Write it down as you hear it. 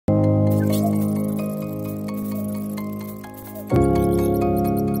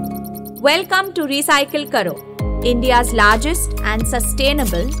Welcome to Recyclekaro, India's largest and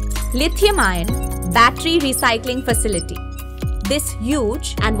sustainable lithium-ion battery recycling facility. This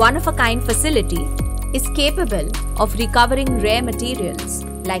huge and one-of-a-kind facility is capable of recovering rare materials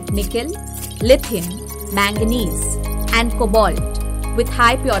like nickel, lithium, manganese, and cobalt with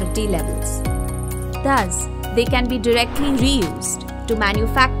high purity levels. Thus, they can be directly reused to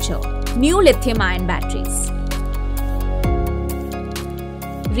manufacture new lithium-ion batteries.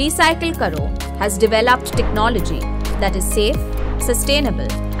 Recyclekaro has developed technology that is safe,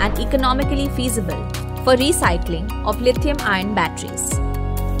 sustainable, and economically feasible for recycling of lithium-ion batteries.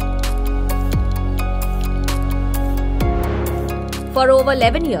 For over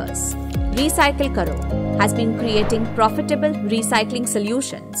 11 years, Recyclekaro has been creating profitable recycling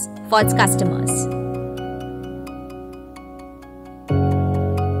solutions for its customers.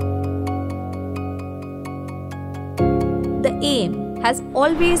 The aim has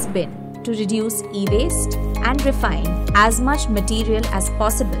always been to reduce e-waste and refine as much material as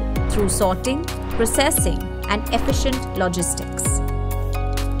possible through sorting, processing, and efficient logistics.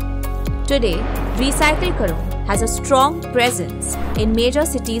 Today, Recyclekaro has a strong presence in major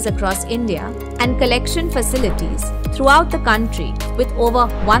cities across India and collection facilities throughout the country with over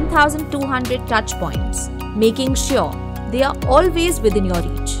 1,200 touchpoints, making sure they are always within your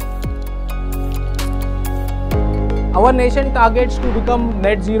reach. Our nation targets to become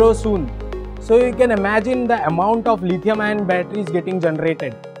net zero soon, so you can imagine the amount of lithium-ion batteries getting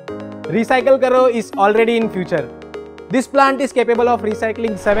generated. Recyclekaro is already in future. This plant is capable of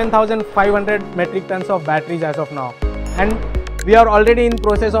recycling 7,500 metric tons of batteries as of now, and we are already in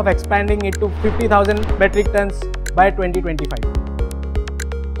process of expanding it to 50,000 metric tons by 2025.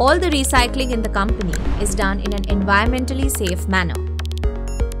 All the recycling in the company is done in an environmentally safe manner.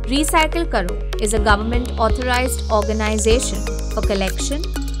 Recyclekaro is a government-authorized organization for collection,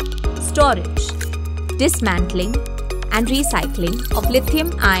 storage, dismantling, and recycling of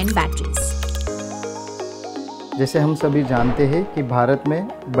lithium-ion batteries. जैसे हम सभी जानते हैं कि भारत में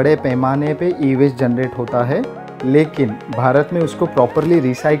बड़े पैमाने पे ई-वेस्ट जनरेट होता है, लेकिन भारत में उसको प्रॉपरली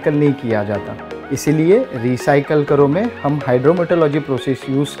रिसाइकल नहीं किया जाता। इसीलिए रिसाइकलकरो में हम हाइड्रोमेटोलॉजी प्रोसेस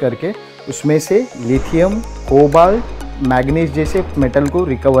यूज़ करके उसमें से लिथियम, कोबाल्ट, मैंगनीज जैसे मेटल को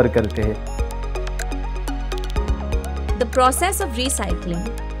रिकवर करते हैं। The process of recycling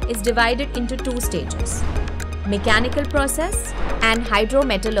is divided into two stages: mechanical process and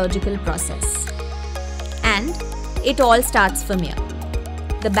hydrometallurgical process. And it all starts from here.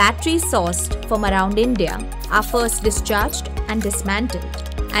 The batteries sourced from around India are first discharged and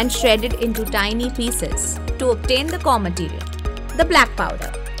dismantled and shredded into tiny pieces to obtain the core material, the black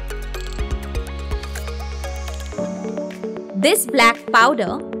powder. This black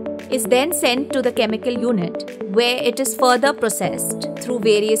powder is then sent to the chemical unit where it is further processed through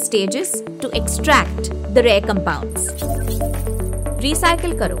various stages to extract the rare compounds.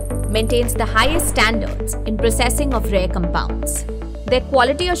 Recyclekaro maintains the highest standards in processing of rare compounds. Their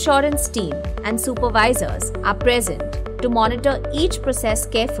quality assurance team and supervisors are present to monitor each process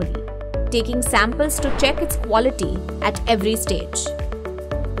carefully, taking samples to check its quality at every stage.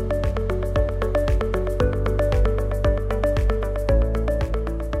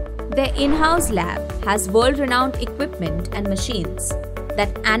 Their in-house lab has world-renowned equipment and machines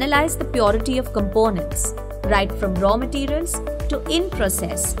that analyze the purity of components right from raw materials to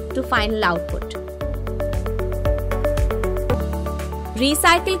in-process to final output.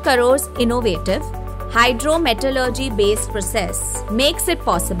 Recyclekaro's innovative hydrometallurgy-based process makes it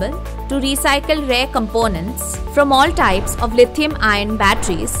possible to recycle rare components from all types of lithium-ion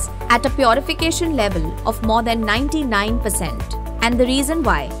batteries at a purification level of more than 99%, and the reason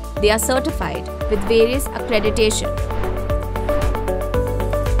why they are certified with various accreditation.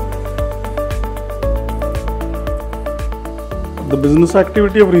 The business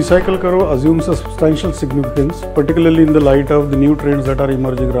activity of Recyclekaro assumes a substantial significance, particularly in the light of the new trends that are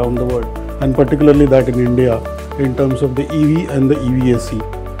emerging around the world, and particularly that in India in terms of the EV and the EVSE.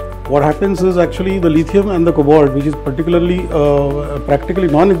 What happens is actually the lithium and the cobalt, which is particularly practically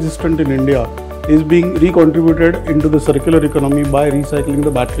non-existent in India, is being recontributed into the circular economy by recycling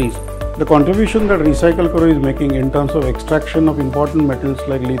the batteries. The contribution that Recyclekaro is making in terms of extraction of important metals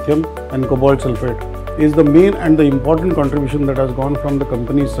like lithium and cobalt sulfate is the main and the important contribution that has gone from the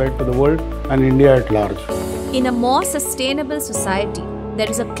company's side to the world and India at large. In a more sustainable society, there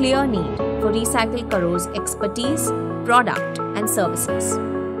is a clear need for Recyclekaro's expertise, product, and services.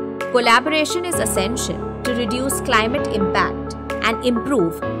 Collaboration is essential to reduce climate impact and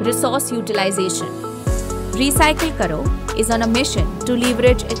improve resource utilization. Recyclekaro is on a mission to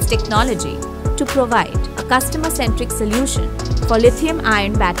leverage its technology to provide a customer-centric solution for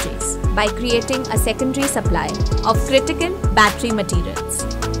lithium-ion batteries by creating a secondary supply of critical battery materials.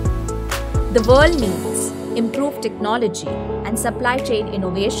 The world needs improved technology and supply chain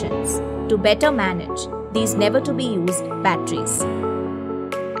innovations to better manage these never-to-be-used batteries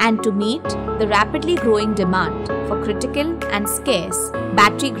and to meet the rapidly growing demand for critical and scarce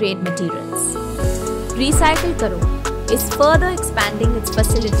battery-grade materials. Recyclekaro is further expanding its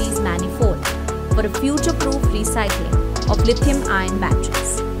facilities manifold for a future-proof recycling of lithium-ion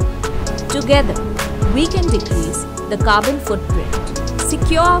batteries. Together, we can decrease the carbon footprint,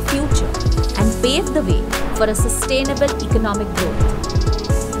 secure our future, and pave the way for a sustainable economic growth.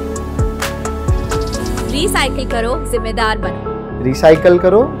 Recycle करो, जिम्मेदार बनो. Recycle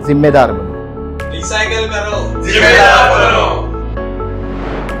करो, जिम्मेदार बनो. Recycle करो, जिम्मेदार बनो.